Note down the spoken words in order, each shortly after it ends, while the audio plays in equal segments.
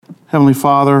Heavenly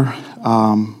Father,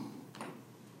 I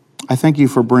thank you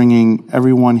for bringing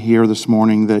everyone here this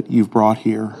morning that you've brought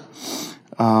here,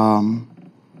 because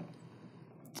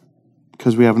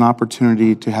we have an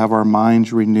opportunity to have our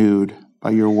minds renewed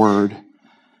by your word,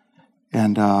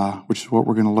 and which is what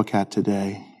we're going to look at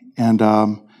today. And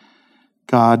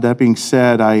God, that being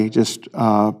said, I just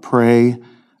pray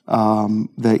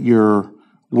that your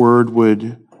word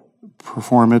would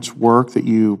perform its work that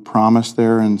you promised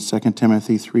there in 2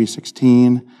 Timothy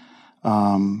 3:16.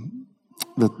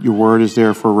 That your word is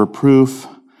there for reproof,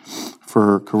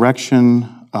 for correction,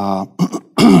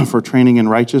 for training in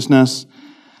righteousness.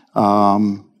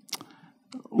 Lord,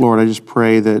 I just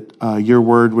pray that your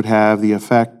word would have the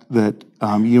effect that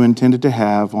you intended to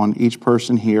have on each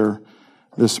person here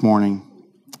this morning.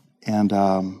 And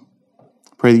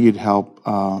pray that you'd help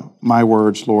my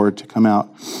words, Lord, to come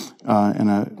out in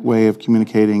a way of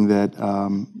communicating that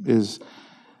is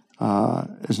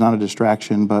not a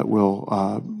distraction, but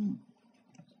will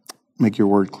make your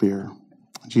word clear.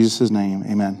 In Jesus' name,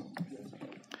 amen.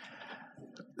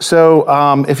 So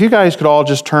if you guys could all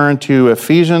just turn to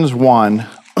Ephesians 1.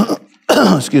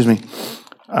 Excuse me.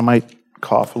 I might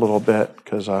cough a little bit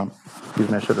because excuse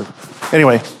me, I should have.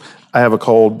 Anyway, I have a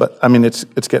cold, but I mean it's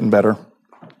getting better.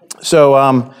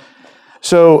 So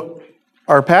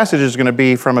our passage is going to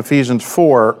be from Ephesians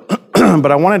 4,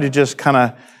 but I wanted to just kind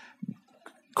of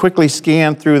quickly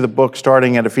scan through the book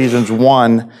starting at Ephesians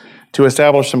 1 to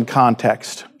establish some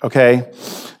context, okay?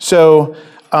 So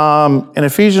in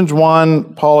Ephesians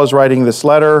 1, Paul is writing this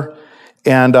letter,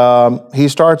 and he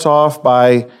starts off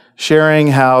by sharing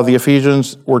how the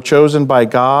Ephesians were chosen by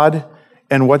God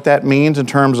and what that means in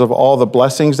terms of all the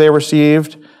blessings they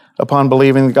received upon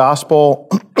believing the gospel.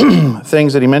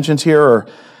 Things that he mentions here are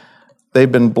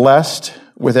they've been blessed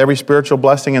with every spiritual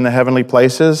blessing in the heavenly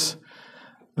places.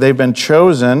 They've been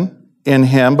chosen in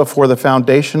him before the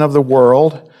foundation of the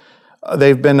world.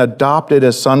 They've been adopted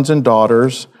as sons and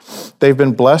daughters. They've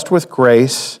been blessed with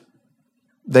grace.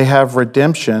 They have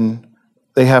redemption.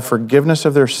 They have forgiveness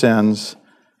of their sins.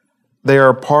 They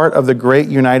are part of the great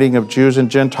uniting of Jews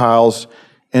and Gentiles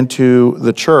into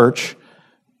the church.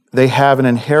 They have an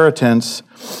inheritance,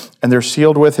 and they're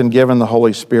sealed with and given the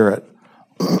Holy Spirit.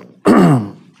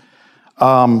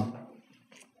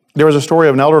 There was a story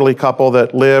of an elderly couple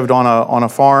that lived on a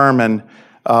farm, and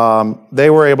they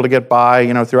were able to get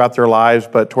by, throughout their lives.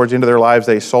 But towards the end of their lives,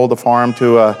 they sold the farm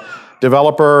to a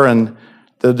developer, and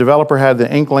the developer had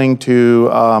the inkling to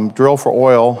drill for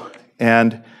oil,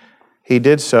 and he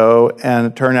did so. And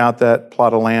it turned out that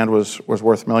plot of land was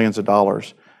worth millions of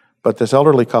dollars. But this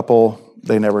elderly couple,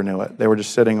 they never knew it. They were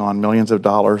just sitting on millions of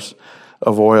dollars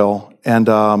of oil, and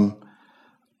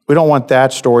we don't want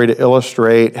that story to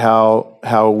illustrate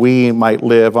how we might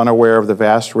live unaware of the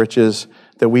vast riches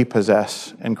that we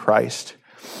possess in Christ.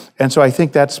 And so I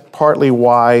think that's partly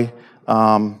why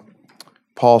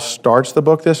Paul starts the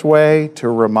book this way, to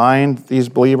remind these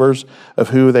believers of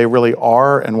who they really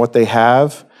are and what they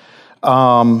have.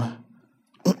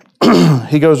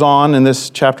 He goes on in this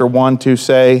chapter 1 to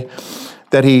say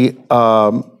that he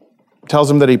tells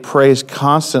them that he prays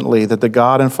constantly that the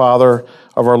God and Father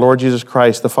of our Lord Jesus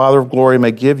Christ, the Father of glory,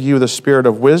 may give you the spirit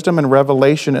of wisdom and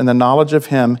revelation in the knowledge of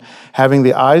him, having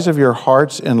the eyes of your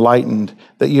hearts enlightened,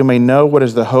 that you may know what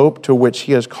is the hope to which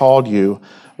he has called you,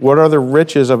 what are the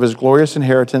riches of his glorious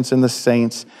inheritance in the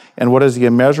saints, and what is the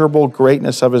immeasurable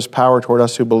greatness of his power toward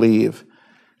us who believe.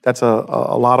 That's a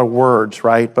lot of words,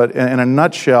 right? But in a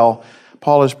nutshell,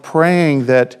 Paul is praying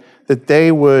that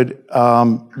they would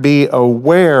be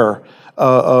aware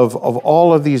of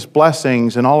all of these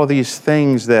blessings and all of these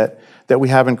things that we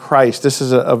have in Christ. This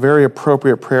is a very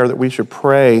appropriate prayer that we should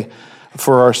pray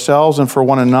for ourselves and for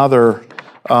one another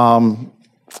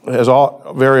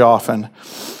very often.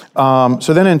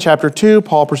 So then in chapter 2,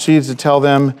 Paul proceeds to tell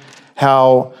them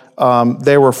how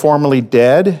they were formerly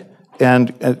dead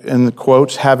and, in the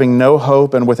quotes, having no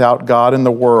hope and without God in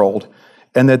the world,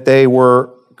 and that they were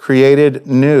created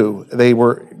new. They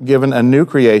were given a new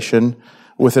creation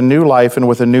with a new life and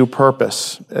with a new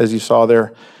purpose, as you saw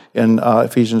there in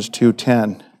Ephesians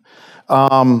 2:10.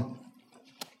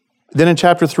 Then in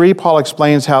chapter 3, Paul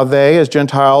explains how they, as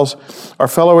Gentiles, are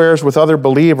fellow heirs with other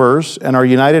believers and are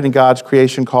united in God's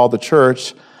creation called the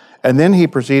church. And then he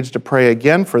proceeds to pray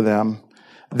again for them,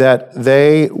 that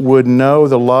they would know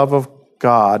the love of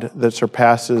God that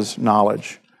surpasses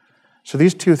knowledge. So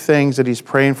these two things that he's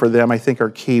praying for them, I think,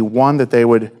 are key. One, that they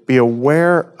would be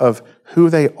aware of who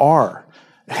they are,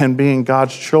 and being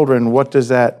God's children. What does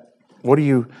that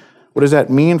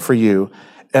mean for you?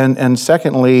 And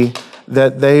secondly,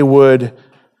 that they would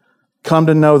come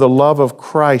to know the love of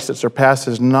Christ that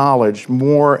surpasses knowledge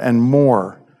more and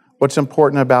more. What's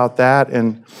important about that?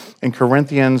 In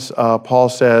Corinthians, Paul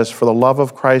says, "For the love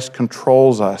of Christ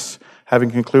controls us, having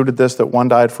concluded this, that one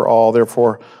died for all,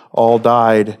 therefore all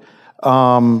died."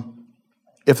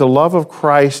 If the love of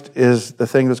Christ is the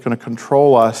thing that's going to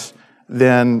control us,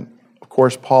 then, of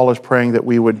course, Paul is praying that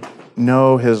we would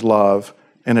know his love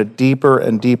in a deeper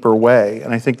and deeper way.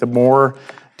 And I think the more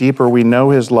deeper we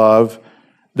know his love,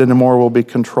 then the more we'll be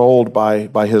controlled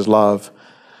by his love.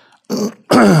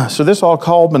 So this all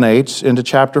culminates into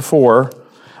chapter 4,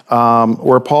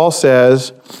 where Paul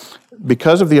says,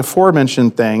 because of the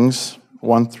aforementioned things,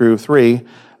 1 through 3,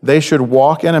 they should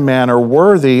walk in a manner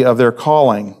worthy of their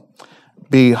calling,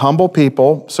 be humble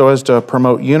people so as to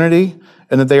promote unity,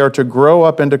 and that they are to grow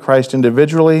up into Christ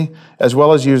individually, as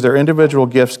well as use their individual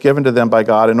gifts given to them by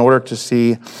God in order to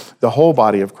see the whole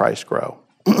body of Christ grow.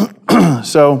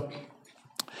 So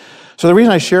the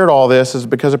reason I shared all this is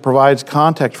because it provides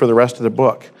context for the rest of the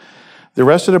book. The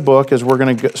rest of the book, as we're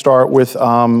going to start with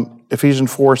Ephesians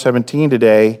 4:17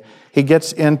 today, he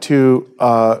gets into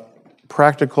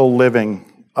practical living,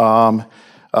 how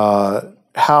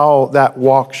that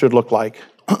walk should look like,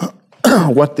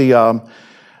 what the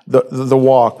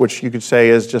walk, which you could say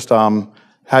is just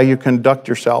how you conduct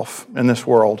yourself in this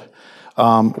world.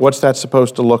 What's that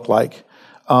supposed to look like?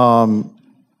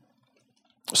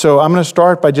 So I'm going to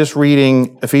start by just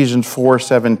reading Ephesians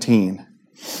 4:17.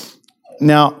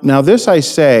 Now this I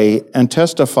say and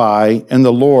testify in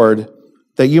the Lord,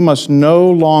 that you must no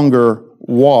longer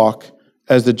walk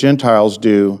as the Gentiles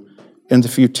do in the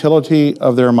futility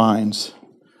of their minds.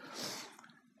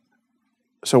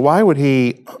 So why would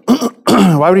he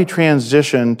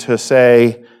transition to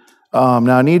say,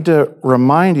 now I need to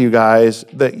remind you guys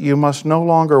that you must no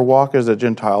longer walk as the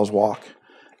Gentiles walk,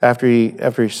 after he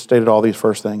stated all these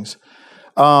first things.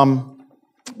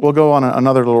 We'll go on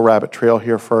another little rabbit trail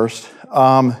here first.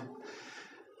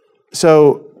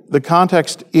 So the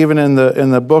context, even in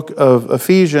the book of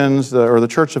Ephesians, or the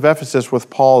church of Ephesus with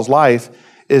Paul's life,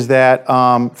 is that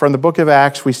from the book of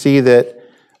Acts, we see that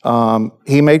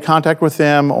he made contact with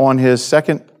them on his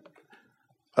second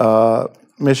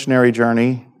missionary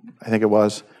journey, I think it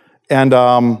was, and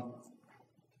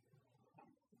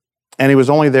he was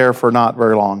only there for not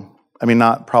very long. I mean,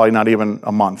 probably not even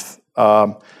a month.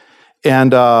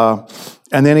 And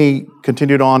then he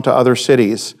continued on to other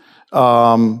cities.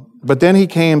 But then he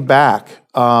came back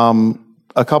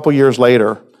a couple years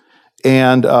later,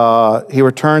 and he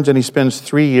returns and he spends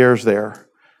 3 years there.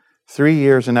 3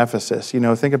 years in Ephesus.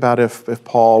 Think about if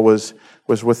Paul was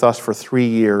with us for 3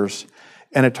 years.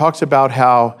 And it talks about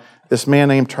how this man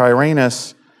named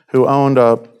Tyrannus, who owned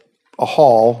a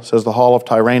hall, says the Hall of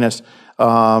Tyrannus,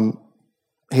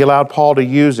 he allowed Paul to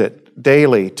use it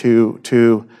daily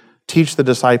to teach the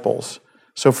disciples.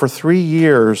 So for 3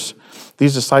 years,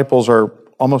 these disciples are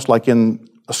almost like in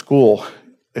a school,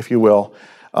 if you will,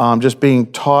 just being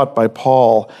taught by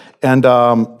Paul. And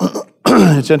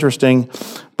it's interesting,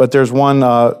 but there's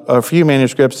a few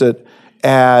manuscripts that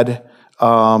add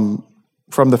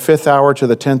from the 5th hour to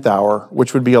the 10th hour,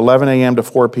 which would be 11 a.m. to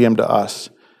 4 p.m. to us.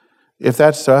 If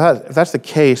that's the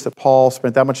case, that Paul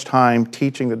spent that much time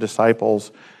teaching the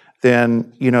disciples,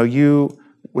 then you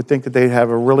would think that they'd have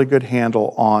a really good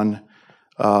handle on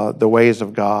the ways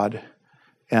of God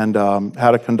and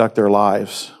how to conduct their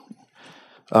lives.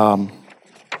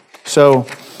 So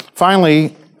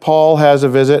finally, Paul has a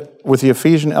visit with the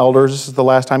Ephesian elders. This is the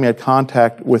last time he had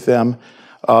contact with them,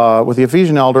 with the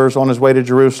Ephesian elders on his way to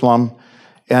Jerusalem.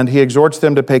 And he exhorts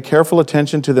them to pay careful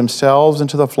attention to themselves and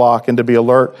to the flock and to be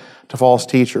alert to false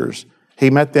teachers. He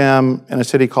met them in a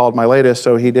city called Miletus,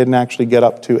 so he didn't actually get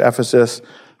up to Ephesus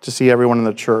to see everyone in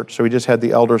the church. So he just had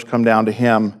the elders come down to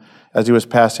him as he was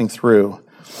passing through.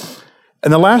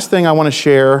 And the last thing I want to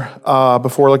share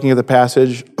before looking at the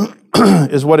passage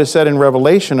is what is said in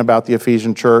Revelation about the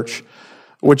Ephesian church,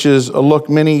 which is a look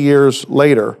many years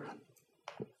later.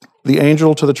 The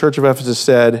angel to the church of Ephesus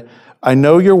said, "I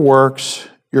know your works,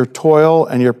 your toil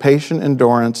and your patient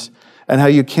endurance, and how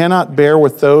you cannot bear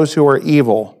with those who are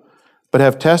evil, but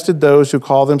have tested those who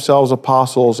call themselves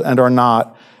apostles and are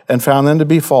not, and found them to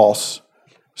be false."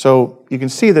 So you can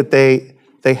see that they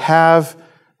have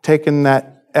taken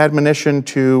that admonition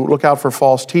to look out for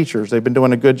false teachers. They've been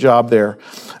doing a good job there.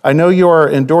 "I know you are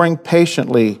enduring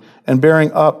patiently and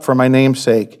bearing up for my name's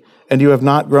sake, and you have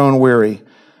not grown weary.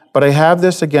 But I have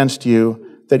this against you,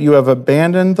 that you have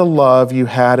abandoned the love you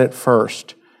had at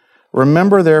first.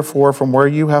 Remember, therefore, from where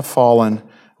you have fallen,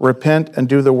 repent and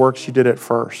do the works you did at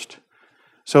first."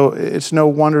 So it's no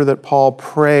wonder that Paul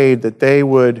prayed that they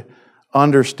would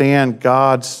understand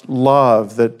God's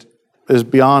love, that is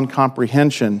beyond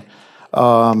comprehension,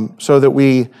 so that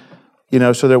we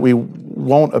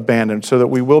won't abandon, so that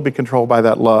we will be controlled by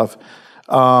that love.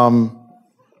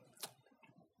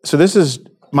 So this is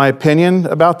my opinion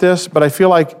about this, but I feel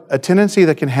like a tendency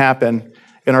that can happen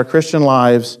in our Christian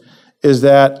lives is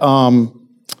that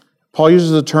Paul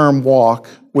uses the term walk,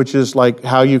 which is like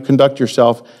how you conduct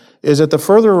yourself, is that the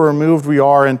further removed we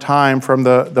are in time from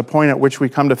the point at which we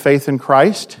come to faith in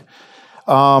Christ,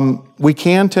 we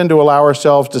can tend to allow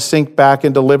ourselves to sink back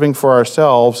into living for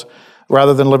ourselves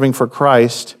rather than living for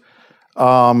Christ,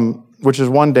 which is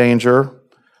one danger.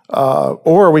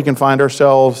 Or we can find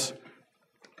ourselves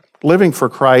living for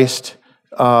Christ,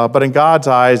 but in God's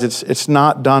eyes, it's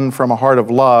not done from a heart of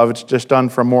love. It's just done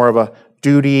from more of a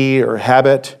duty or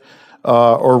habit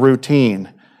or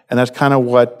routine. And that's kind of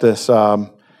what this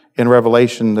in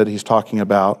Revelation that he's talking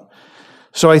about.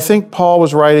 So I think Paul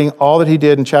was writing all that he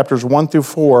did in chapters 1 through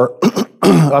 4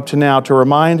 up to now to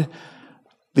remind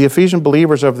the Ephesian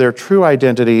believers of their true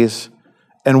identities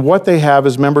and what they have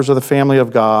as members of the family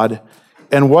of God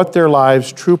and what their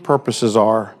lives' true purposes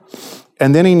are.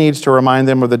 And then he needs to remind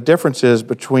them of the differences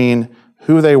between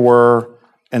who they were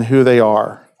and who they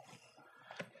are.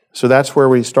 So that's where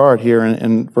we start here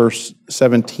in verse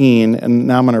 17, and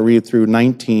now I'm going to read through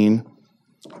 19.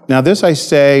 Now this I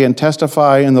say and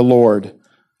testify in the Lord,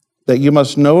 that you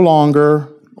must no longer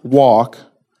walk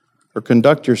or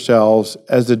conduct yourselves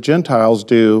as the Gentiles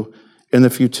do in the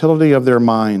futility of their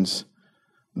minds.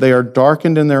 They are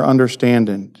darkened in their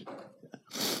understanding,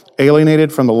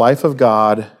 alienated from the life of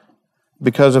God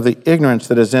because of the ignorance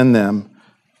that is in them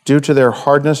due to their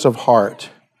hardness of heart.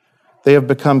 They have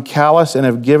become callous and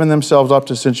have given themselves up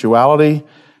to sensuality,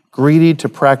 greedy to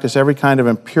practice every kind of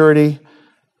impurity.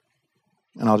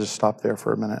 And I'll just stop there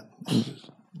for a minute.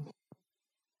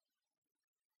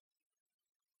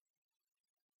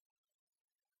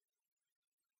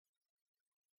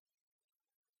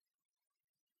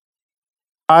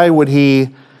 Why would he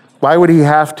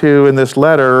have to, in this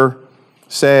letter,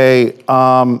 say,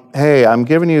 hey, I'm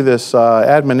giving you this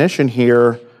admonition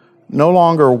here, no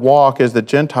longer walk as the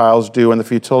Gentiles do in the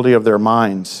futility of their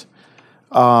minds.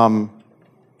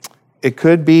 It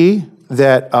could be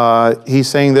that he's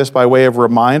saying this by way of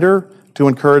reminder to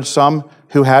encourage some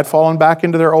who had fallen back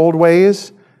into their old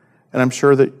ways. And I'm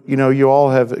sure that you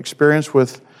all have experienced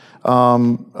with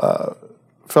fellow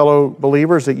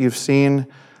believers that you've seen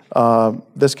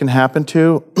this can happen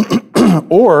to.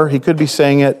 Or he could be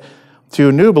saying it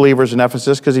to new believers in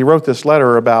Ephesus, because he wrote this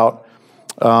letter about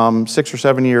 6 or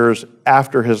 7 years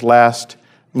after his last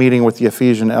meeting with the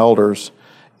Ephesian elders.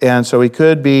 And so he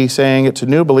could be saying it to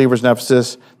new believers in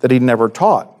Ephesus that he never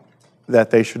taught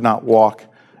that they should not walk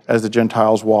as the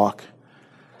Gentiles walk.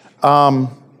 So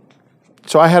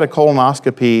I had a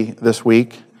colonoscopy this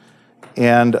week,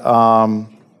 and it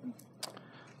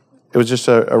was just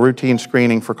a routine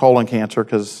screening for colon cancer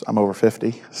because I'm over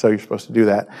 50, so you're supposed to do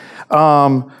that.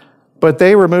 But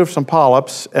they removed some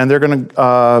polyps, and they're going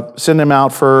to send them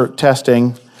out for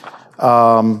testing.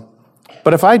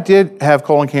 But if I did have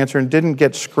colon cancer and didn't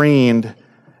get screened,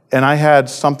 and I had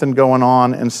something going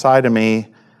on inside of me,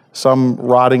 some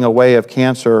rotting away of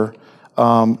cancer,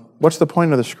 what's the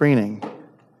point of the screening?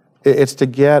 It's to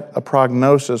get a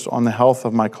prognosis on the health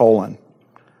of my colon,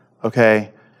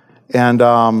 okay? And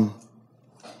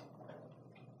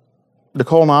the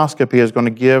colonoscopy is going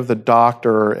to give the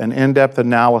doctor an in-depth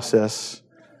analysis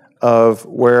of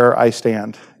where I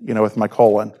stand, with my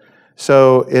colon.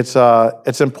 So it's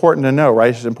important to know,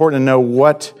 right? It's important to know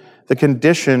what the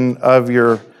condition of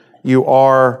you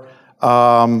are,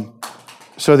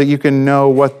 so that you can know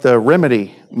what the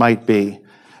remedy might be.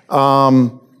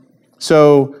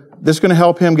 So this is going to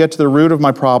help him get to the root of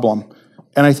my problem.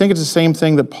 And I think it's the same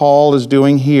thing that Paul is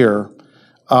doing here.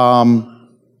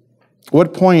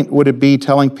 What point would it be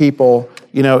telling people,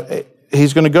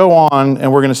 he's going to go on,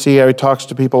 and we're going to see how he talks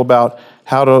to people about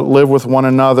how to live with one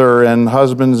another, and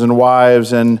husbands and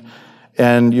wives, and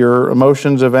your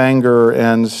emotions of anger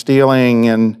and stealing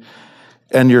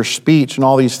and your speech and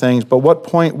all these things. But what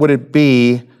point would it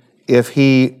be if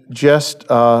he just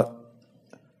told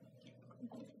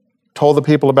the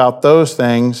people about those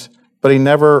things, but he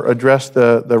never addressed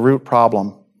the root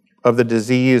problem of the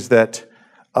disease that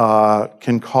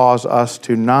can cause us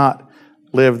to not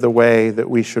live the way that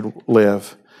we should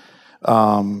live?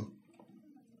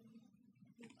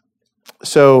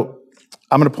 So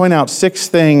I'm going to point out 6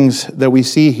 things that we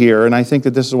see here, and I think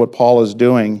that this is what Paul is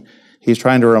doing. He's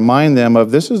trying to remind them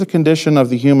of this is the condition of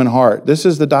the human heart. This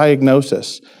is the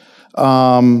diagnosis.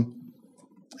 And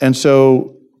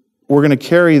so we're going to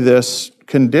carry this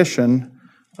condition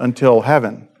until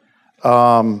heaven.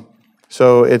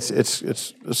 So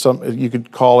it's some, you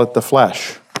could call it the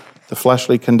flesh, the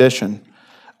fleshly condition.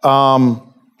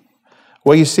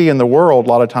 What you see in the world a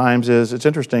lot of times is, it's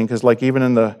interesting because like even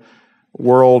in the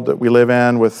world that we live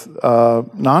in with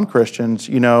non-Christians,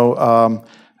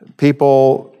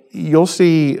 people, you'll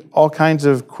see all kinds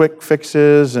of quick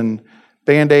fixes and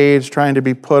Band-Aids trying to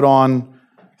be put on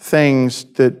things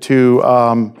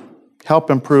to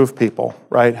help improve people,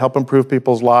 right? Help improve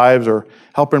people's lives or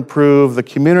help improve the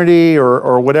community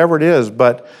or whatever it is.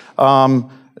 But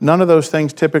none of those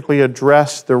things typically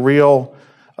address the real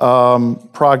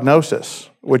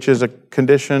prognosis, which is a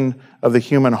condition of the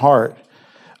human heart.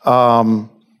 So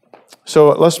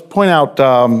let's point out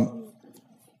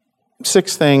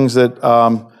 6 things that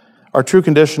our true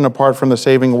condition apart from the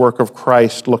saving work of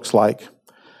Christ looks like.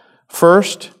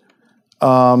 First,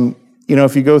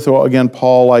 if you go through, again,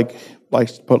 Paul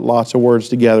likes to put lots of words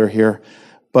together here,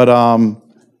 but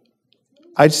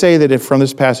I'd say that if from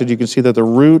this passage you can see that the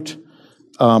root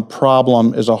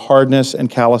problem is a hardness and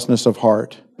callousness of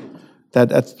heart.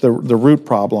 That's the root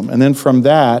problem. And then from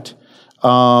that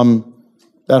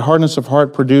hardness of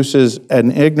heart produces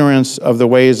an ignorance of the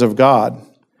ways of God.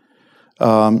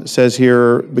 It says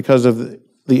here, because of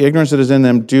the ignorance that is in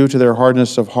them due to their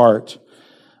hardness of heart.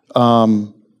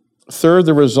 Third,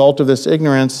 the result of this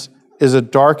ignorance is a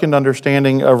darkened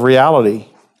understanding of reality.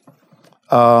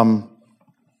 There's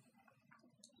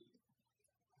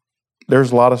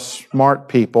a lot of smart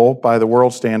people by the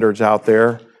world standards out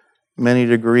there, many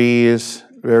degrees,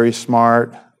 very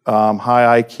smart,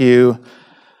 high IQ.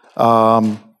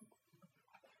 And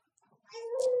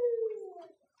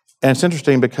it's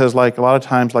interesting because a lot of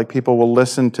times people will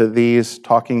listen to these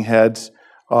talking heads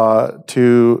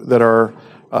that are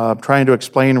trying to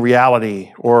explain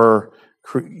reality or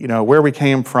where we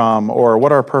came from or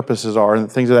what our purposes are and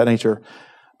things of that nature.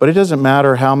 But it doesn't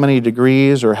matter how many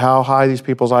degrees or how high these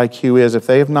people's IQ is. If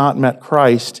they have not met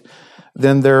Christ,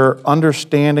 then their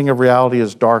understanding of reality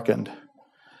is darkened.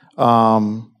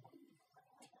 And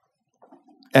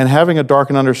having a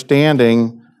darkened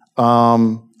understanding,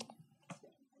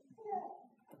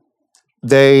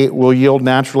 they will yield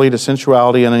naturally to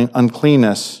sensuality and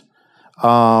uncleanness.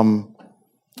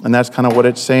 And that's kind of what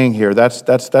it's saying here. That's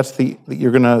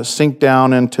you're going to sink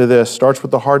down into this. Starts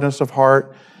with the hardness of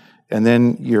heart, and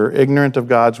then you're ignorant of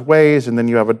God's ways, and then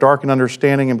you have a darkened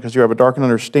understanding, and because you have a darkened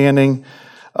understanding,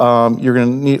 you're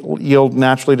going to yield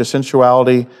naturally to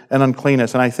sensuality and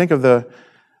uncleanness. And when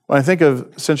I think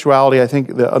of sensuality, I think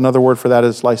another word for that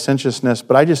is licentiousness,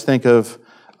 but I just think of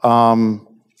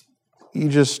you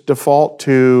just default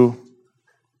to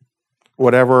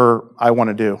whatever I want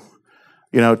to do.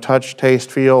 Touch, taste,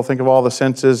 feel, think of all the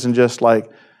senses and just I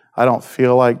don't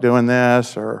feel like doing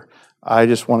this, or I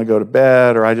just want to go to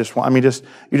bed, or you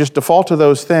just default to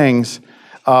those things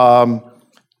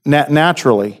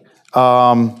naturally.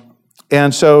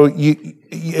 And so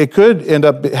it could end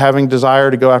up having desire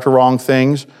to go after wrong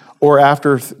things or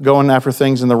going after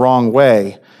things in the wrong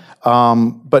way.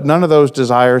 But none of those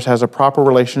desires has a proper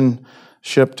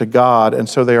relationship to God, and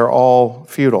so they are all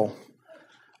futile.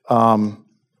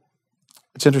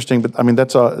 It's interesting, but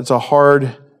it's a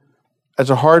hard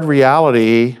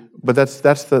reality. But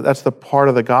that's the part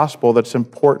of the gospel that's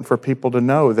important for people to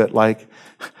know, that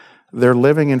they're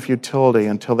living in futility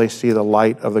until they see the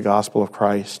light of the gospel of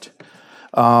Christ.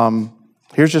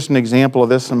 Here's just an example of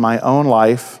this in my own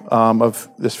life, of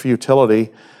this futility.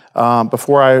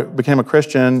 Before I became a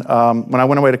Christian, when I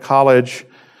went away to college,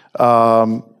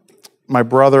 my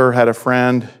brother had a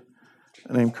friend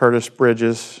named Curtis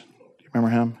Bridges. Do you remember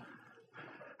him?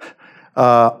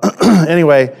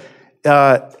 Anyway,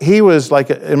 he was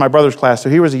in my brother's class, so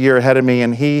he was a year ahead of me,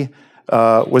 and he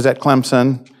was at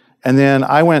Clemson. And then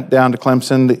I went down to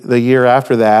Clemson the year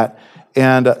after that,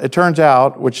 and it turns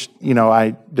out, which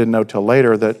I didn't know till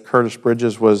later, that Curtis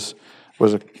Bridges was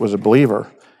a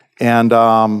believer. And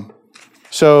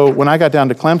so when I got down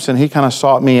to Clemson, he kind of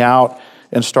sought me out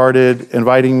and started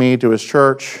inviting me to his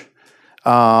church.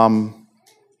 I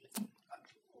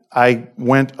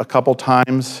went a couple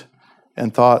times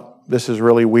and thought, this is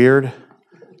really weird,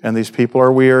 and these people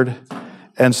are weird.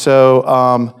 And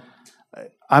so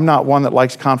I'm not one that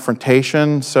likes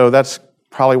confrontation, so that's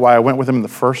probably why I went with him in the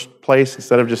first place,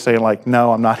 instead of just saying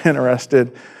no, I'm not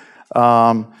interested.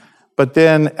 But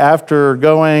then after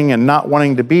going and not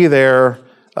wanting to be there,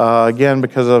 again,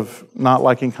 because of not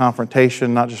liking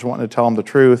confrontation, not just wanting to tell them the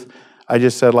truth, I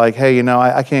just said hey,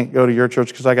 I can't go to your church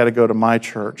because I got to go to my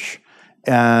church.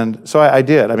 And so I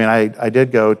did. I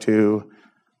did go to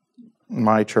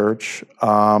my church,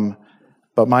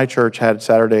 but my church had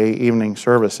Saturday evening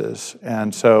services.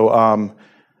 And so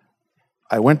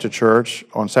I went to church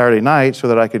on Saturday night so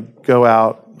that I could go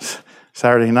out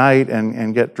Saturday night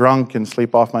and get drunk and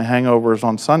sleep off my hangovers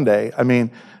on Sunday. I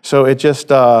mean, so it just,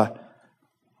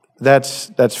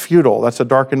 that's futile. That's a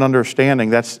darkened understanding.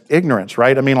 That's ignorance,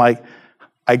 right? I mean, like,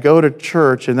 I go to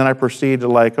church and then I proceed to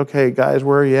like, okay, guys,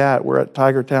 where are you at? We're at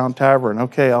Tiger Town Tavern.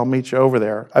 Okay, I'll meet you over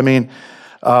there. I mean,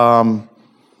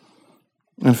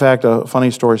 in fact, a funny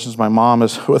story, since my mom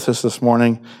is with us this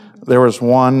morning, there was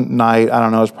one night, I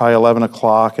don't know, it was probably 11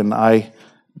 o'clock, and I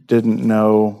didn't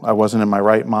know, I wasn't in my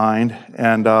right mind.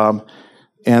 And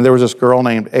there was this girl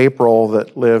named April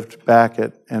that lived back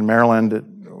in Maryland that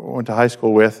I went to high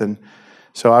school with, and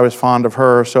so I was fond of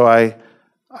her, so I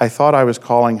thought I was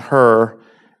calling her,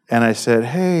 and I said,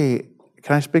 hey,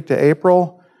 can I speak to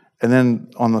April? And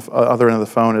then on the other end of the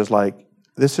phone is like,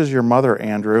 this is your mother,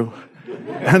 Andrew.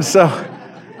 And so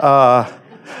I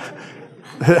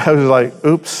was like,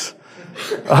 oops.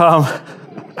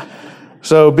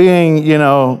 So being,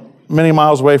 many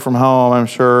miles away from home, I'm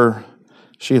sure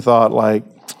she thought like,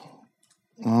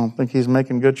 I don't think he's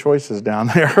making good choices down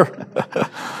there.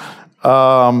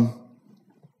 But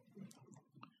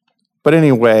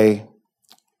anyway,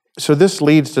 so this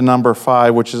leads to number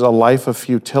 5, which is a life of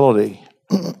futility.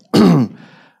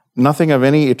 Nothing of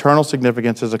any eternal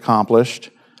significance is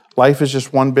accomplished. Life is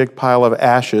just one big pile of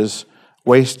ashes,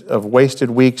 wasted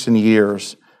weeks and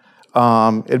years.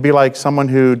 It'd be like someone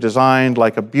who designed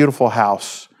like a beautiful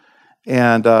house,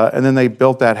 and then they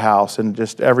built that house, and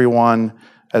just everyone,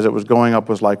 as it was going up,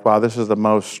 was like, wow, this is the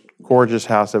most gorgeous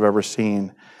house I've ever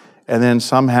seen. And then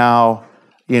somehow,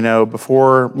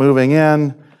 before moving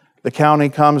in, the county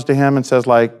comes to him and says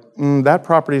like, that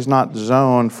property's not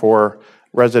zoned for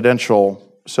residential,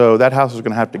 so that house is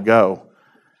going to have to go.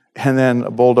 And then a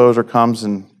bulldozer comes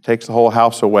and takes the whole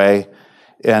house away,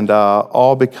 and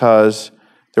all because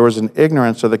there was an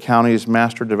ignorance of the county's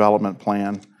master development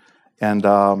plan. And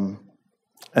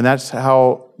that's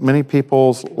how many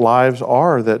people's lives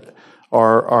are, that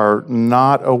are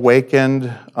not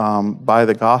awakened by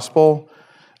the gospel.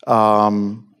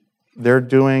 They're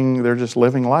just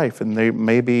living life, and they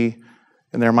may be,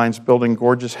 in their minds, building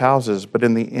gorgeous houses, but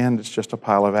in the end, it's just a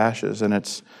pile of ashes, and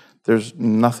there's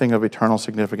nothing of eternal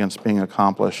significance being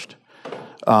accomplished.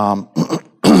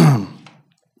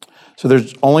 So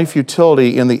there's only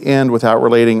futility in the end without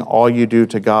relating all you do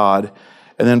to God.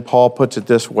 And then Paul puts it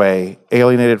this way,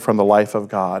 alienated from the life of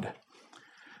God.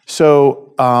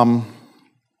 So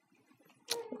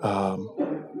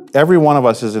every one of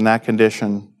us is in that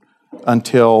condition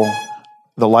until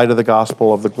the light of the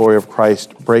gospel of the glory of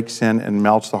Christ breaks in and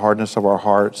melts the hardness of our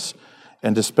hearts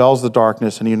and dispels the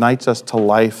darkness and unites us to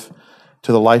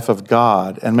the life of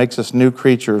God, and makes us new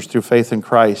creatures through faith in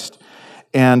Christ.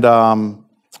 And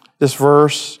this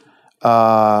verse,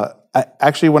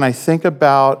 actually, when I think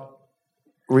about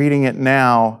reading it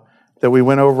now that we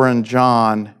went over in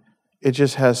John, it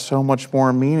just has so much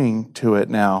more meaning to it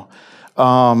now.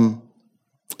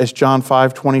 It's John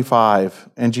 5:25,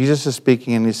 and Jesus is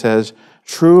speaking, and he says,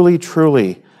 truly,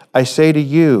 truly, I say to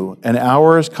you, an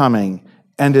hour is coming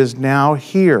and is now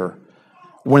here,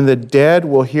 when the dead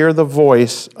will hear the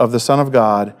voice of the Son of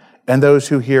God, and those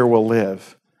who hear will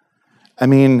live. I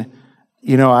mean,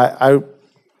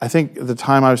 I think at the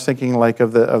time I was thinking like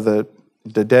of the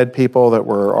dead people that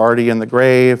were already in the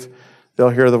grave. They'll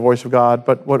hear the voice of God.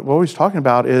 But what he's talking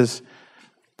about is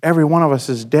every one of us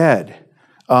is dead.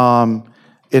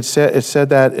 It said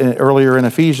that earlier in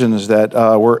Ephesians that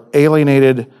we're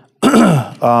alienated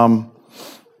from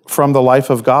the life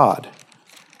of God.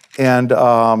 And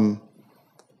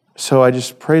so I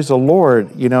just praise the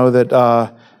Lord,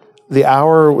 that the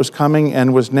hour was coming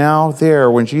and was now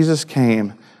there when Jesus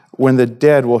came, when the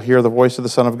dead will hear the voice of the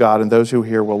Son of God, and those who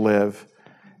hear will live.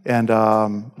 And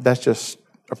that's just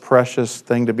a precious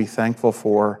thing to be thankful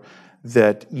for,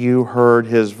 that you heard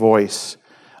his voice,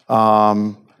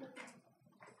 to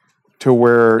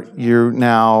where you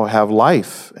now have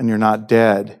life and you're not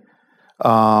dead.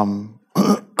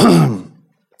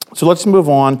 So let's move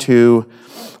on to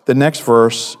the next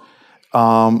verse,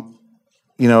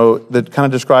 that kind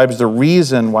of describes the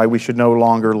reason why we should no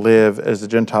longer live as the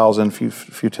Gentiles in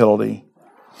futility.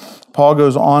 Paul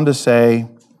goes on to say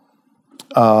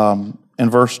in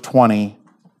verse 20,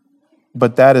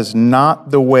 but that is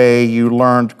not the way you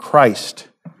learned Christ.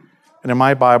 And in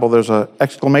my Bible, there's an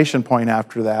exclamation point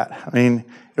after that. I mean,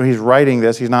 he's writing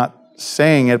this, he's not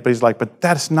saying it, but he's like, but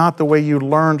that's not the way you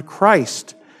learned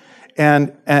Christ.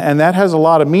 And that has a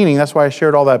lot of meaning. That's why I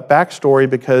shared all that backstory,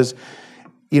 because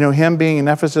him being in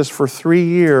Ephesus for 3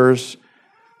 years,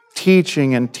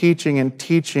 teaching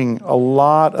a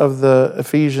lot of the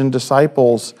Ephesian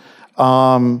disciples,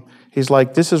 He's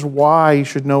like, this is why you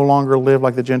should no longer live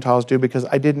like the Gentiles do, because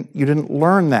you didn't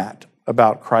learn that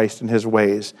about Christ and his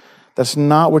ways. That's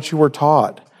not what you were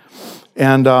taught.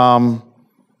 And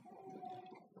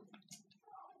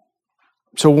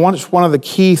so one of the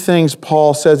key things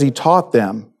Paul says he taught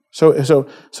them. So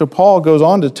Paul goes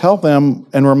on to tell them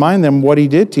and remind them what he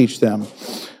did teach them.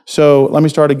 So let me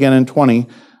start again in 20.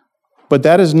 But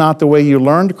that is not the way you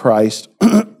learned Christ,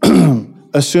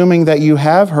 assuming that you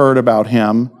have heard about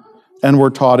him and were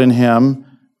taught in him,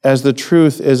 as the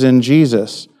truth is in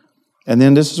Jesus. And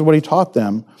then this is what he taught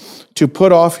them: to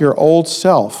put off your old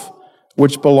self,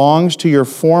 which belongs to your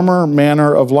former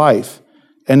manner of life,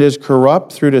 and is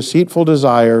corrupt through deceitful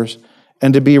desires,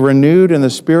 and to be renewed in the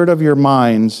spirit of your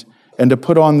minds, and to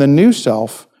put on the new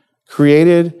self,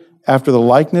 created after the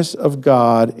likeness of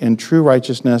God in true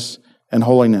righteousness and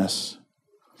holiness.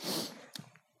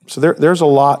 So there's a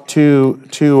lot to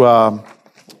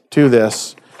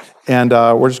this, and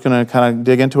we're just going to kind of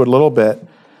dig into it a little bit.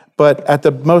 But at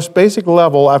the most basic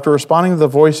level, after responding to the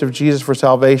voice of Jesus for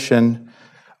salvation,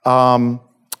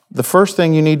 the first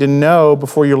thing you need to know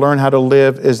before you learn how to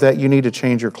live is that you need to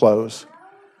change your clothes.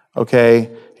 Okay?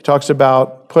 He talks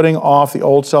about putting off the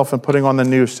old self and putting on the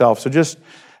new self. So just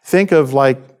think of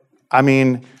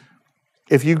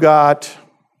if you got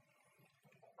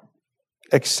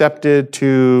accepted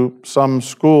to some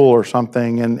school or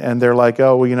something, and they're like,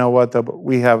 oh, well, you know what,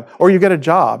 or you get a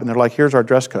job, and they're like, here's our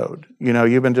dress code.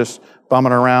 You've been just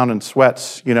bumming around in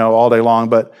sweats, all day long,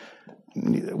 but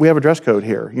we have a dress code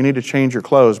here. You need to change your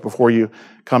clothes before you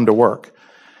come to work.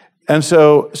 And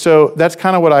so that's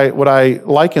kind of what I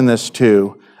liken this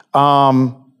to.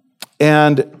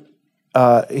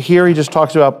 Here he just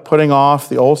talks about putting off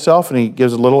the old self, and he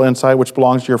gives a little insight, which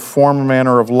belongs to your former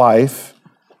manner of life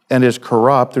and is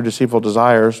corrupt through deceitful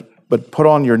desires, but put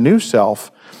on your new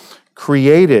self,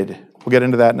 created, we'll get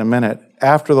into that in a minute,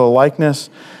 after the likeness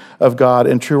of God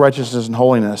in true righteousness and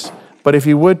holiness. But if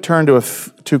you would turn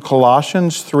to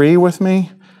Colossians 3 with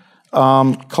me.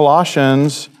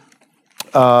 Colossians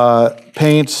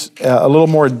paints a little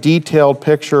more detailed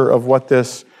picture of what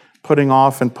this putting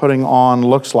off and putting on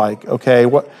looks like. Okay,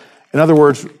 in other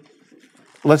words,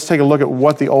 let's take a look at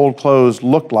what the old clothes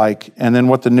looked like and then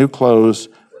what the new clothes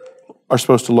are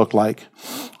supposed to look like.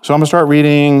 So I'm going to start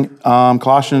reading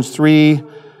Colossians 3,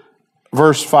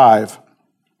 verse 5.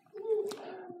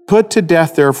 Put to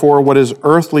death, therefore, what is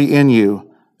earthly in you: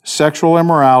 sexual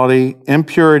immorality,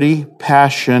 impurity,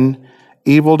 passion,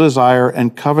 evil desire,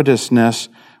 and covetousness,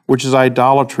 which is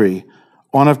idolatry.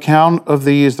 On account of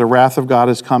these, the wrath of God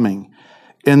is coming.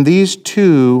 In these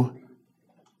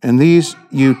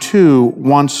you too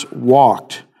once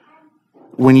walked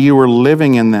when you were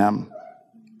living in them.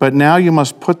 But now you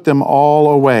must put them all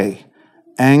away: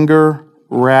 anger,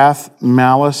 wrath,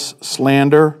 malice,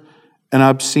 slander, and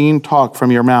obscene talk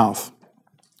from your mouth.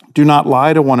 Do not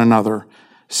lie to one another,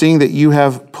 seeing that you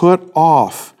have put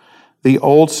off the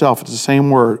old self, it's the same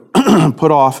word,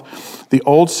 put off the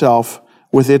old self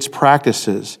with its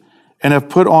practices, and have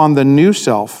put on the new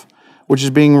self, which is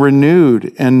being renewed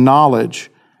in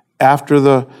knowledge after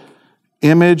the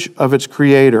image of its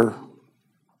creator.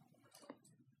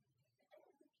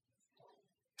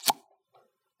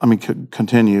 Let me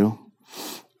continue.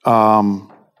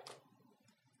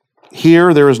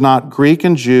 Here there is not Greek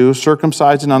and Jew,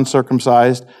 circumcised and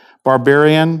uncircumcised,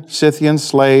 barbarian, Scythian,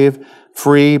 slave,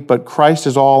 free, but Christ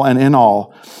is all and in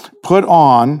all. Put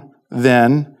on,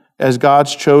 then, as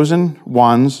God's chosen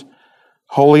ones,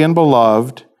 holy and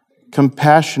beloved,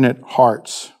 compassionate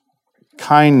hearts,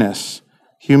 kindness,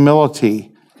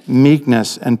 humility,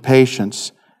 meekness, and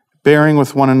patience, bearing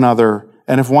with one another,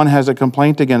 and if one has a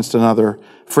complaint against another,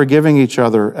 forgiving each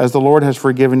other. As the Lord has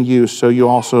forgiven you, so you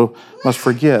also must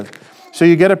forgive. So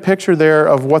you get a picture there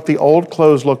of what the old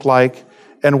clothes look like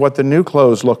and what the new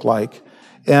clothes look like.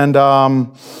 And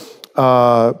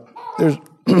there's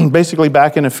basically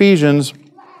back in Ephesians,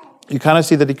 you kind of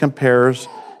see that he compares.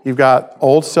 You've got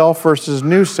old self versus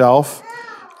new self.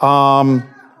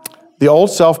 The old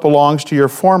self belongs to your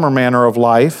former manner of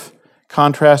life,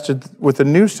 contrasted with the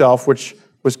new self, which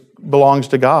belongs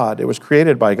to God. It was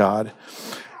created by God.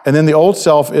 And then the old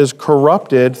self is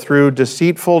corrupted through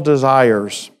deceitful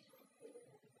desires.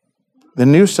 The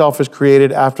new self is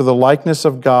created after the likeness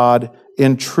of God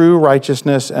in true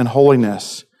righteousness and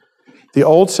holiness. The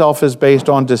old self is based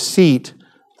on deceit.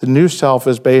 The new self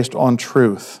is based on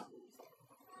truth.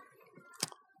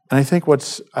 And I think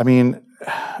even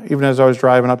as I was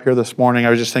driving up here this morning, I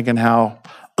was just thinking how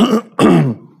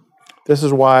this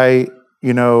is why,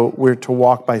 we're to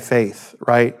walk by faith,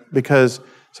 right? Because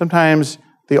sometimes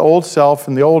the old self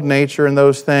and the old nature and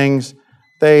those things,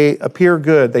 they appear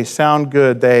good, they sound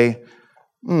good,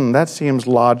 that seems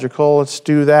logical, let's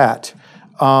do that.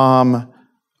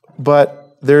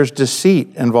 But there's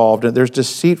deceit involved, and there's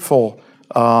deceitful,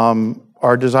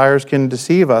 our desires can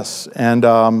deceive us, and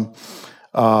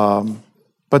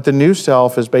but the new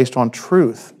self is based on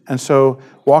truth. And so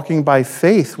walking by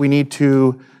faith, we need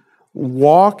to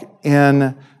walk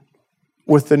in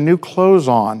with the new clothes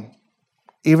on,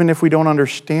 even if we don't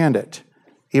understand it,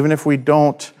 even if we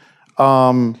don't,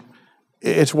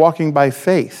 it's walking by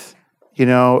faith,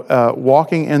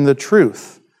 walking in the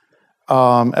truth,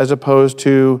 as opposed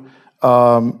to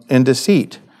in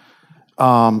deceit.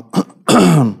 One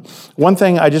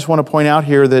thing I just want to point out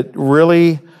here that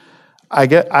really,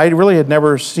 I really had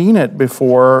never seen it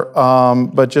before,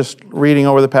 but just reading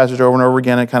over the passage over and over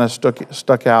again, it kind of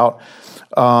stuck out,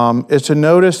 is to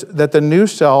notice that the new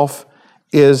self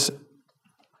is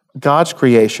God's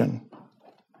creation.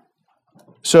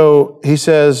 So he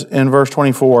says in verse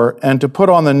 24, and to put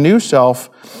on the new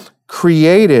self,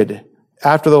 created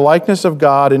after the likeness of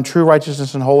God in true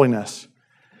righteousness and holiness.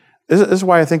 This is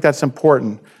why I think that's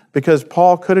important, because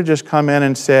Paul could have just come in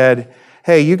and said,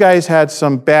 hey, you guys had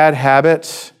some bad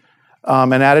habits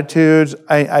and attitudes.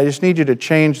 I just need you to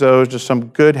change those to some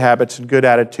good habits and good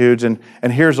attitudes, and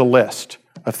here's a list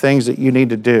of things that you need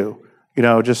to do.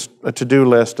 Just a to-do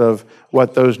list of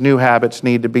what those new habits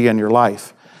need to be in your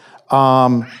life.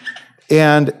 And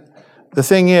the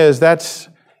thing is, that's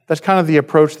kind of the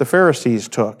approach the Pharisees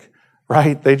took,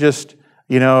 right? They just,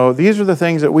 these are the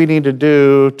things that we need to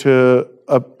do to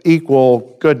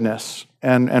equal goodness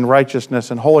and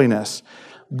righteousness and holiness.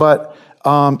 But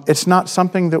it's not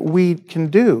something that we can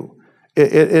do.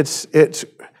 It's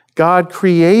God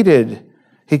created,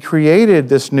 He created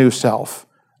this new self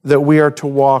that we are to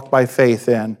walk by faith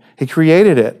in. He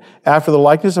created it after the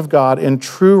likeness of God in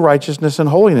true righteousness and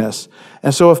holiness.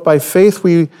 And so if by faith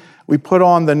we put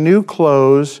on the new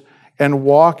clothes and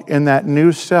walk in that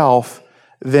new self,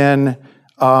 then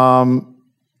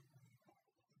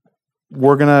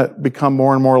we're going to become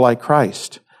more and more like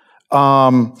Christ.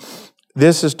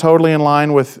 This is totally in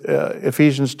line with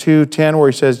Ephesians 2:10, where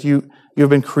he says, you've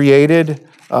been created,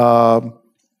 we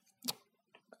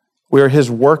are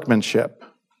His workmanship.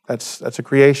 That's a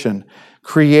creation.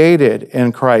 Created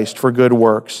in Christ for good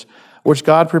works, which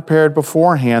God prepared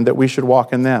beforehand that we should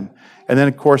walk in them. And then,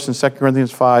 of course, in 2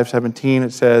 Corinthians 5:17,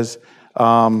 it says,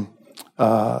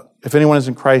 if anyone is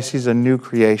in Christ, he's a new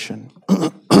creation.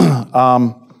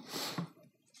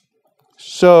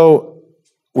 So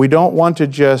we don't want to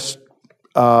just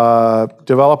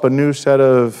develop a new set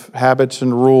of habits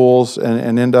and rules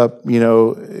and end up,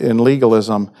 in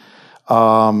legalism.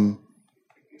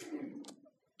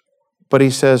 But he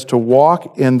says to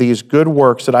walk in these good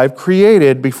works that I've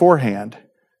created beforehand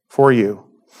for you.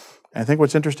 And I think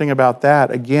what's interesting about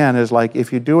that, again, is like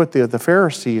if you do it the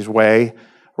Pharisees' way,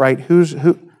 right? Who's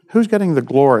getting the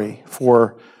glory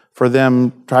for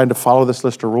them trying to follow this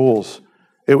list of rules?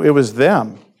 It was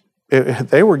them.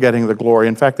 They were getting the glory.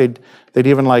 In fact, they'd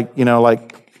even like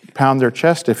pound their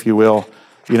chest, if you will,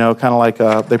 kind of like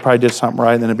they probably did something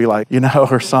right, and then it'd be like,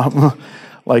 or something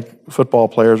like football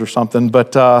players or something.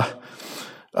 But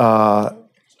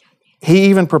He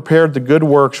even prepared the good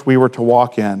works we were to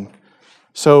walk in.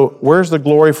 So where's the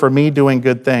glory for me doing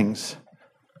good things?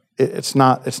 It's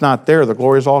not there. The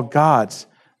glory is all God's.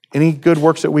 Any good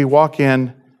works that we walk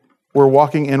in, we're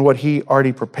walking in what He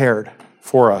already prepared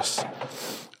for us.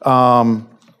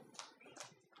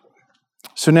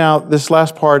 So now this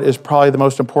last part is probably the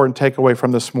most important takeaway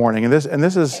from this morning. And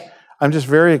this is, I'm just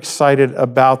very excited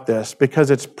about this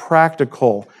because it's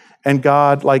practical and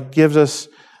God gives us,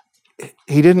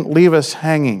 He didn't leave us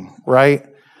hanging, right?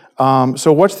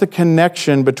 So what's the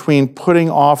connection between putting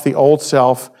off the old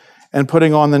self and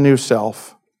putting on the new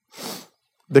self?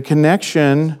 The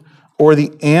connection or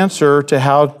the answer to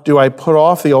how do I put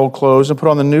off the old clothes and put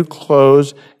on the new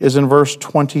clothes is in verse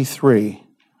 23.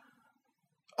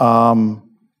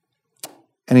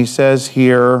 And he says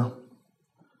here,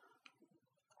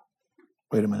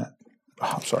 wait a minute.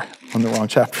 Oh, I'm sorry, I'm in the wrong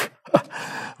chapter.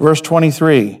 Verse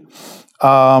 23.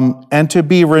 And to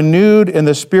be renewed in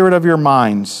the spirit of your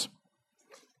minds.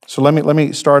 So let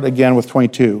me start again with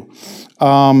 22.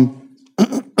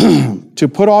 To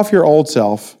put off your old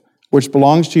self, which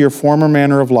belongs to your former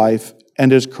manner of life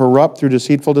and is corrupt through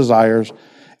deceitful desires,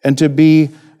 and to be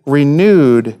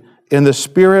renewed in the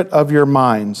spirit of your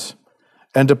minds,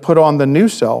 and to put on the new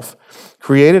self,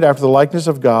 created after the likeness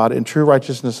of God in true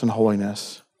righteousness and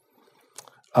holiness.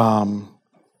 In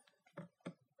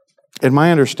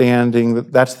my understanding,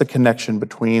 that's the connection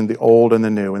between the old and the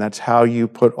new, and that's how you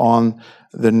put on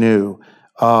the new.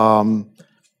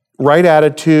 Right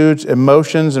attitudes,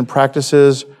 emotions, and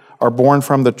practices are born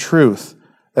from the truth.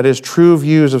 That is, true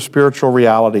views of spiritual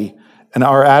reality. And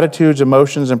our attitudes,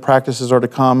 emotions, and practices are to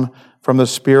come from the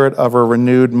spirit of a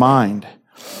renewed mind.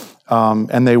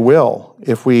 And they will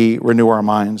if we renew our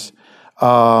minds.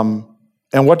 And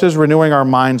what does renewing our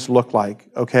minds look like?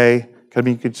 Okay, I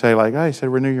mean, you could say like, oh, he said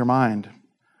renew your mind.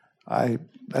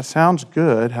 That sounds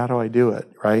good. How do I do it,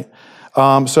 right?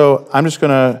 So I'm just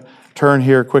going to turn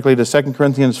here quickly to 2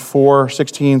 Corinthians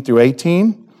 4:16 through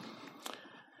 18.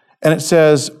 And it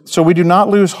says, so we do not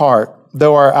lose heart.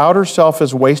 Though our outer self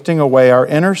is wasting away, our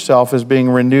inner self is being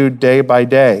renewed day by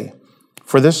day.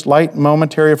 For this light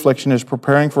momentary affliction is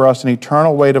preparing for us an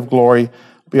eternal weight of glory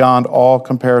beyond all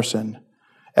comparison.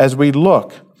 As we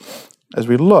look,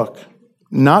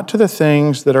 not to the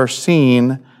things that are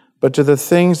seen, but to the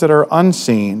things that are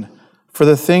unseen. For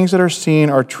the things that are seen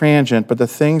are transient, but the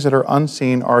things that are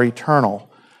unseen are eternal.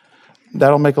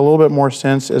 That'll make a little bit more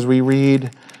sense as we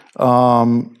read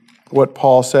what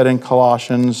Paul said in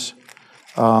Colossians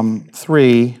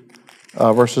 3,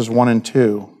 verses 1 and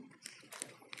 2.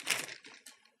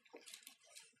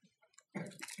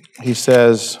 He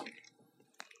says,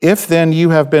 if then you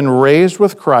have been raised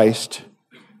with Christ,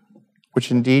 which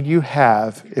indeed you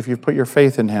have, if you've put your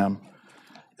faith in him,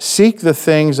 seek the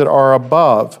things that are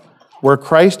above, where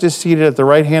Christ is seated at the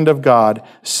right hand of God.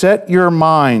 Set your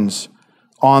minds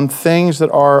on things that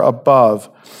are above,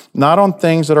 not on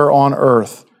things that are on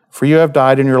earth. For you have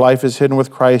died, and your life is hidden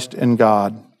with Christ in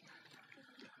God.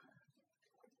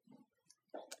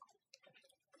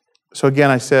 So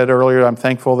again, I said earlier, I'm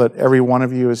thankful that every one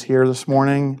of you is here this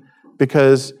morning,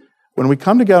 because when we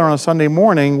come together on a Sunday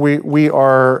morning, we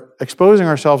are exposing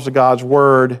ourselves to God's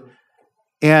Word,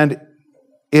 and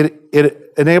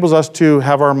it enables us to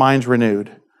have our minds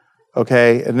renewed,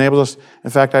 okay? It enables us, in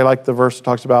fact, I like the verse that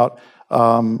talks about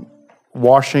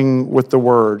washing with the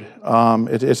Word.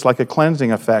 It's like a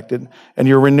cleansing effect, and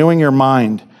you're renewing your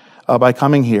mind by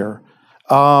coming here.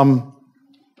 But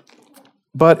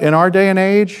in our day and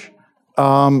age,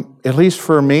 at least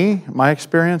for me, my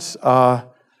experience, I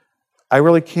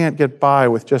really can't get by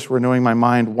with just renewing my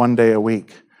mind one day a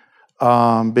week,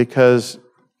 because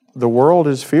the world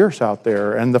is fierce out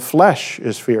there, and the flesh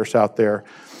is fierce out there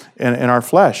in our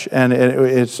flesh, and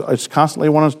it's constantly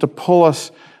wanting to pull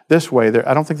us this way.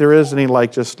 I don't think there is any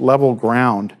like just level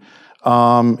ground.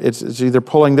 It's either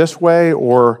pulling this way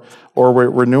or we're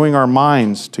renewing our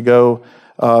minds to go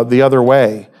the other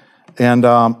way. And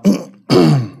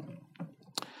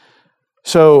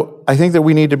so I think that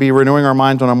we need to be renewing our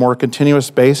minds on a more continuous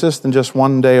basis than just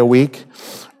one day a week,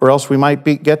 or else we might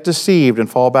get deceived and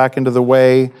fall back into the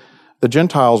way the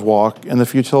Gentiles walk and the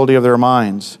futility of their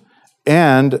minds.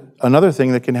 And another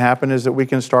thing that can happen is that we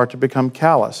can start to become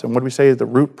callous. And what do we say the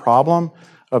root problem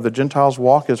of the Gentiles'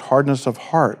 walk is hardness of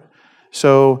heart.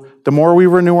 So the more we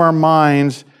renew our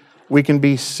minds, we can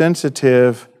be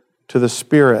sensitive to the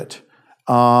Spirit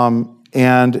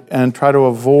and try to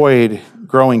avoid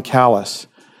growing callous.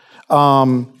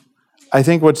 I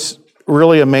think what's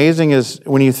really amazing is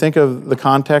when you think of the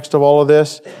context of all of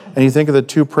this, and you think of the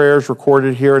two prayers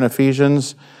recorded here in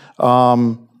Ephesians,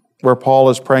 where Paul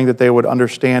is praying that they would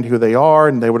understand who they are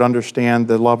and they would understand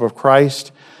the love of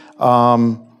Christ.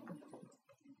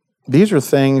 These are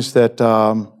things that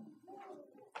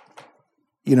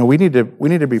we need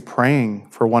to be praying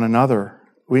for one another.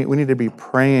 We need to be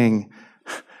praying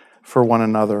for one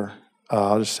another.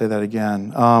 I'll just say that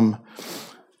again.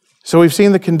 So we've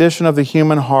seen the condition of the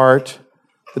human heart,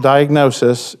 the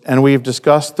diagnosis, and we've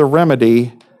discussed the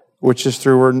remedy, which is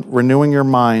through renewing your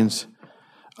minds.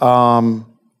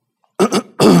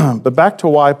 But back to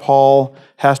why Paul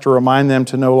has to remind them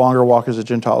to no longer walk as the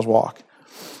Gentiles walk.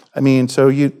 I mean, so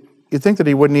you'd think that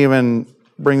he wouldn't even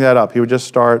bring that up. He would just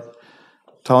start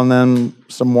telling them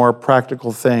some more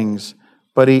practical things.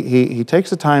 But he takes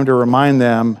the time to remind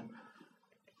them,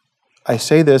 I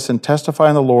say this and testify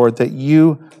in the Lord that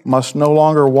you must no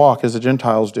longer walk as the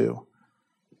Gentiles do.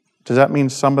 Does that mean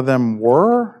some of them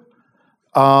were?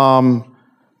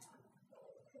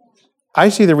 I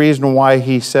see the reason why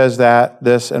he says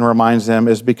this and reminds them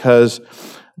is because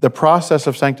the process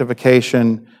of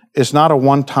sanctification is not a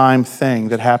one-time thing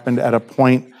that happened at the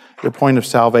point of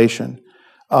salvation.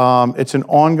 It's an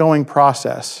ongoing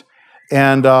process.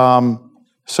 And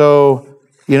so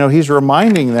he's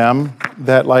reminding them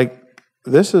that, like,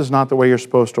 this is not the way you're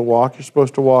supposed to walk. You're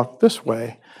supposed to walk this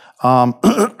way.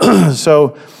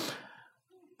 So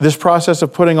this process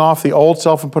of putting off the old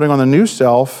self and putting on the new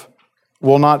self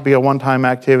will not be a one-time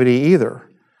activity either.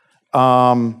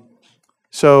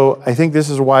 So I think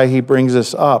this is why he brings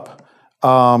this up.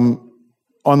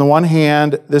 on the one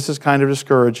hand, this is kind of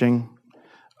discouraging.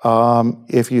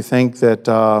 If you think that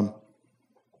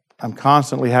I'm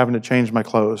constantly having to change my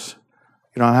clothes.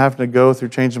 I'm having to go through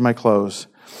changing my clothes.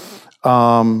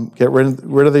 Get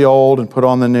rid of the old and put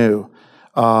on the new.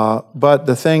 But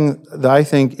the thing that I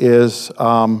think is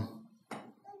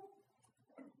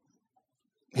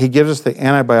he gives us the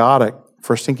antibiotic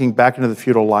for sinking back into the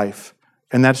feudal life,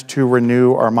 and that's to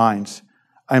renew our minds.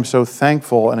 I'm so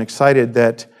thankful and excited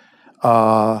that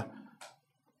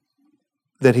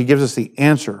he gives us the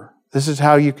answer. This is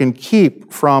how you can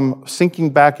keep from sinking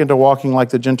back into walking like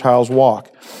the Gentiles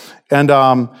walk. And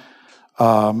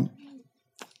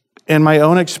in my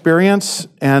own experience,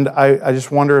 and I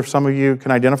just wonder if some of you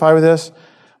can identify with this,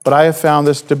 but I have found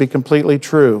this to be completely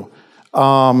true.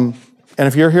 And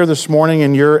if you're here this morning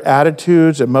and your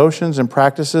attitudes, emotions, and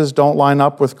practices don't line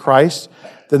up with Christ,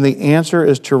 then the answer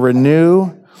is to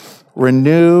renew,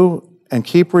 and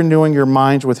keep renewing your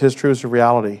minds with His truths of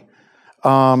reality.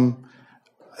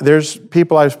 There's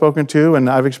people I've spoken to, and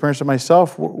I've experienced it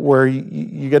myself, where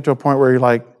you get to a point where you're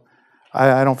like,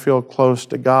 I don't feel close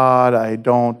to God. I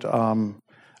don't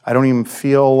even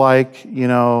feel like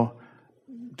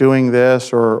doing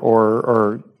this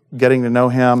or getting to know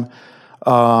Him.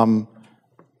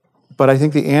 But I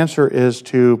think the answer is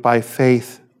to, by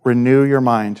faith, renew your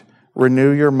mind.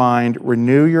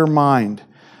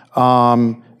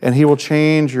 And He will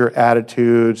change your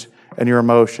attitudes and your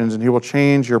emotions, and He will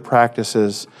change your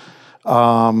practices.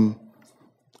 And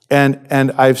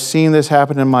I've seen this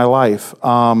happen in my life.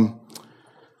 Of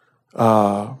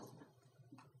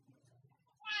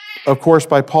course,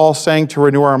 by Paul saying to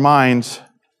renew our minds,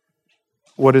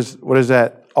 what does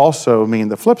that also mean?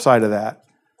 The flip side of that.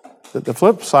 The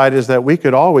flip side is that we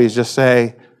could always just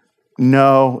say,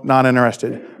 no, not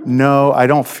interested. No, I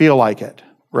don't feel like it,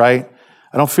 right?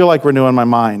 I don't feel like renewing my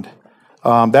mind.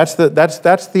 That's the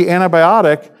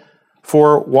antibiotic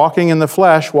for walking in the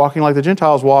flesh, walking like the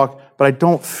Gentiles walk, but I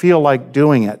don't feel like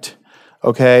doing it,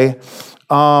 okay?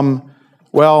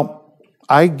 Well,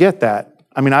 I get that.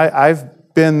 I mean,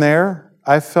 I've been there.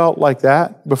 I've felt like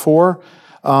that before.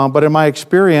 But in my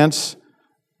experience,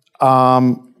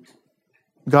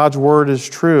 God's word is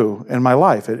true in my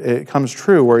life. It comes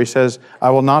true where He says,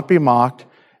 I will not be mocked.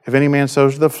 If any man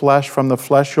sows to the flesh, from the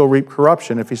flesh he'll reap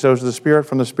corruption. If he sows to the Spirit,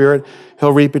 from the Spirit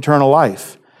he'll reap eternal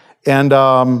life. And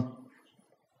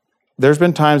there's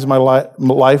been times in my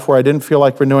life where I didn't feel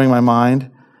like renewing my mind,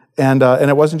 and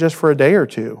it wasn't just for a day or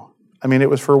two. I mean, it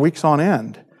was for weeks on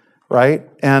end, right?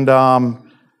 And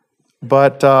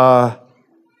but I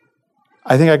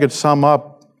think I could sum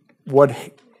up what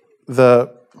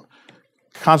the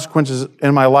consequences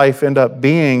in my life end up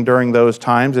being during those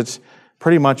times. It's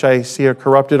pretty much I see a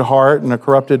corrupted heart and a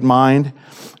corrupted mind,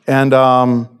 and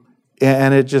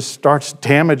it just starts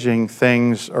damaging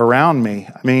things around me.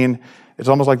 I mean, it's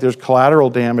almost like there's collateral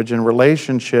damage in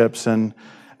relationships and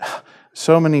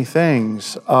so many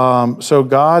things. So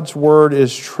God's word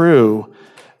is true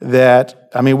that,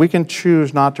 I mean, we can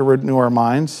choose not to renew our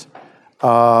minds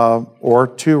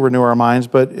or to renew our minds,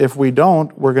 but if we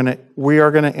don't, we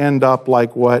are gonna end up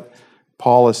like what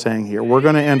Paul is saying here. We're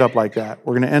going to end up like that.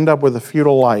 We're going to end up with a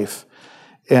futile life.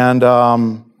 And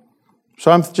so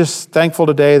I'm just thankful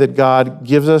today that God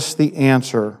gives us the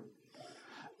answer,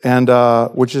 and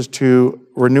which is to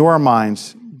renew our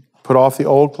minds, put off the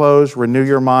old clothes, renew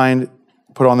your mind,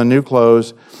 put on the new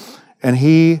clothes. And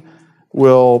He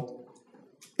will,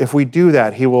 if we do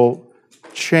that, He will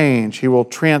change. He will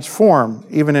transform.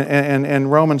 Even in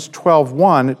Romans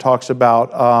 12:1, it talks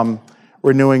about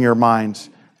renewing your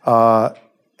minds.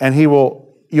 And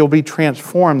you'll be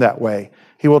transformed that way.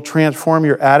 He will transform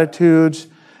your attitudes,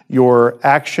 your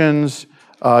actions,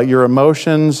 your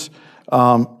emotions,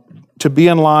 to be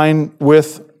in line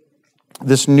with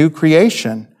this new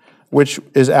creation, which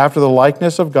is after the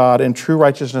likeness of God in true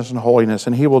righteousness and holiness.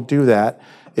 And He will do that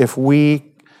if we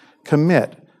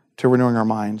commit to renewing our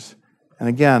minds. And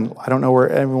again, I don't know where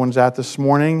everyone's at this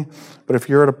morning, but if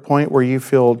you're at a point where you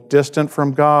feel distant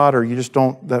from God, or you just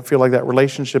don't feel like that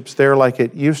relationship's there like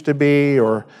it used to be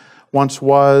or once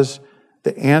was,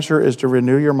 the answer is to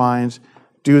renew your minds.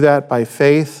 Do that by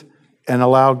faith and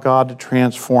allow God to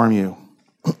transform you.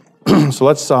 So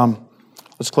let's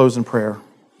close in prayer.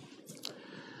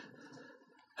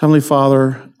 Heavenly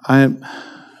Father, I'm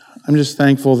just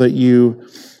thankful that you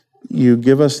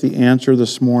give us the answer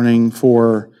this morning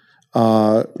for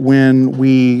when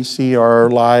we see our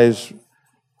lives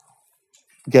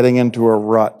getting into a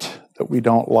rut that we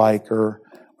don't like, or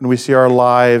when we see our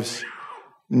lives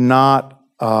not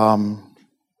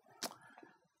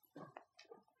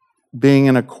being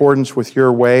in accordance with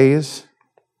your ways,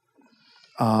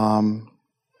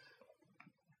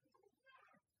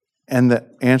 And the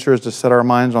answer is to set our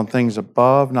minds on things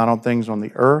above, not on things on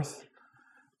the earth,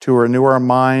 to renew our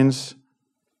minds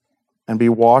and be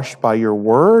washed by your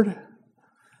word.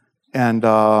 And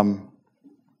I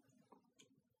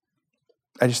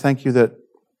just thank you that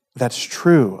that's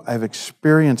true. I've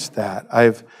experienced that.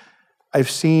 I've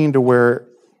seen to where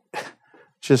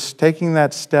just taking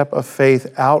that step of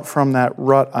faith out from that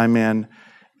rut I'm in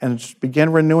and just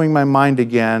begin renewing my mind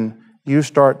again, you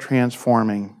start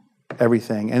transforming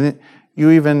everything. And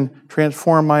you even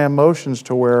transform my emotions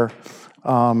to where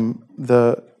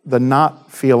the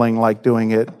not feeling like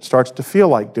doing it starts to feel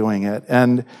like doing it.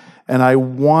 And I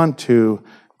want to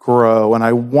grow, and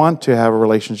I want to have a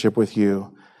relationship with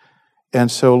you. And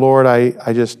so, Lord,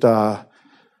 I just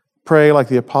pray like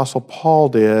the Apostle Paul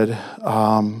did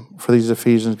for these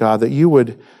Ephesians, God, that you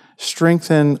would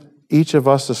strengthen each of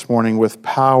us this morning with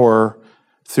power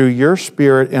through your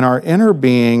Spirit in our inner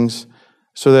beings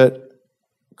so that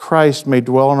Christ may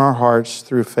dwell in our hearts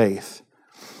through faith.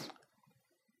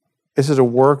 This is a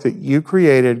work that you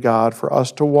created, God, for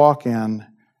us to walk in.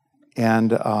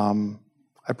 And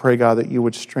I pray, God, that you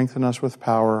would strengthen us with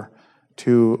power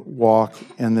to walk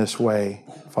in this way,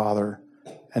 Father,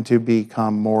 and to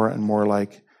become more and more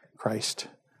like Christ.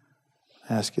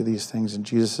 I ask you these things in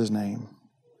Jesus' name.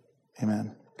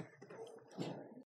 Amen.